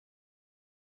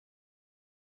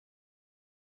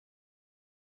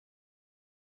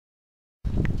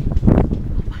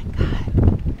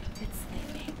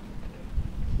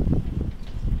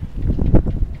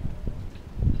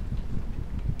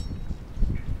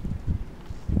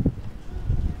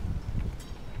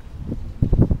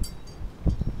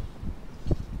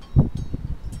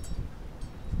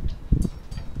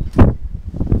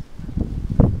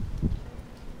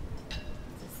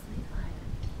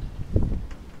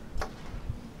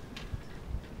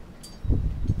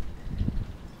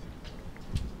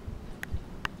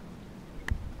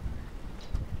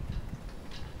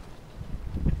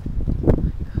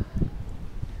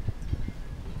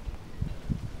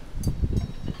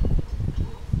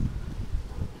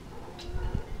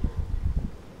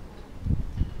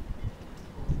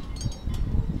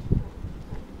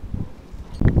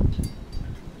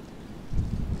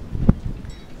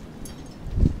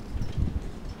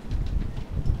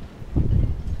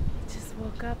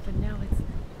woke up and now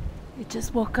it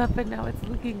just woke up and now it's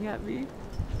looking at me.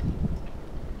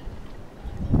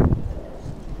 Oh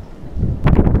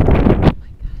my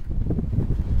god.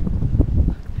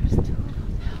 Look, there's two of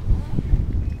them now.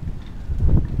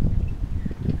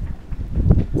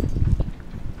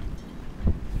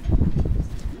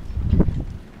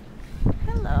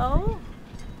 Hello.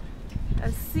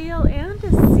 A seal and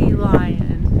a sea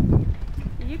lion.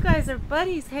 You guys are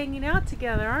buddies hanging out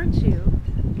together, aren't you?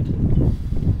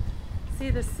 See,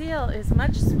 the seal is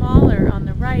much smaller on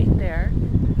the right there,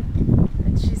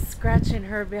 and she's scratching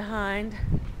her behind.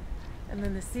 And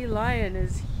then the sea lion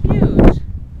is huge,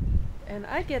 and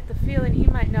I get the feeling he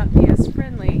might not be as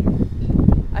friendly.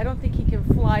 I don't think he can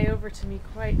fly over to me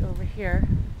quite over here,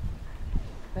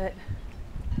 but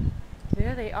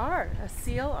there they are, a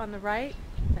seal on the right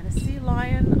and a sea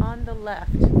lion on the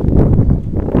left.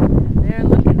 And they're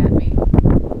looking at me.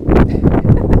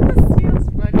 The seal's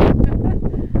funny.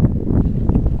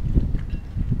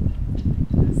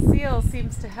 The seal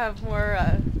seems to have more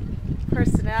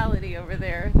personality over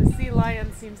there. The sea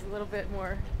lion seems a little bit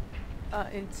more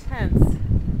intense,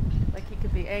 like he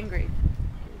could be angry.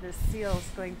 The seal's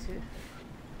going to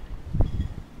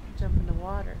jump in the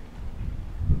water.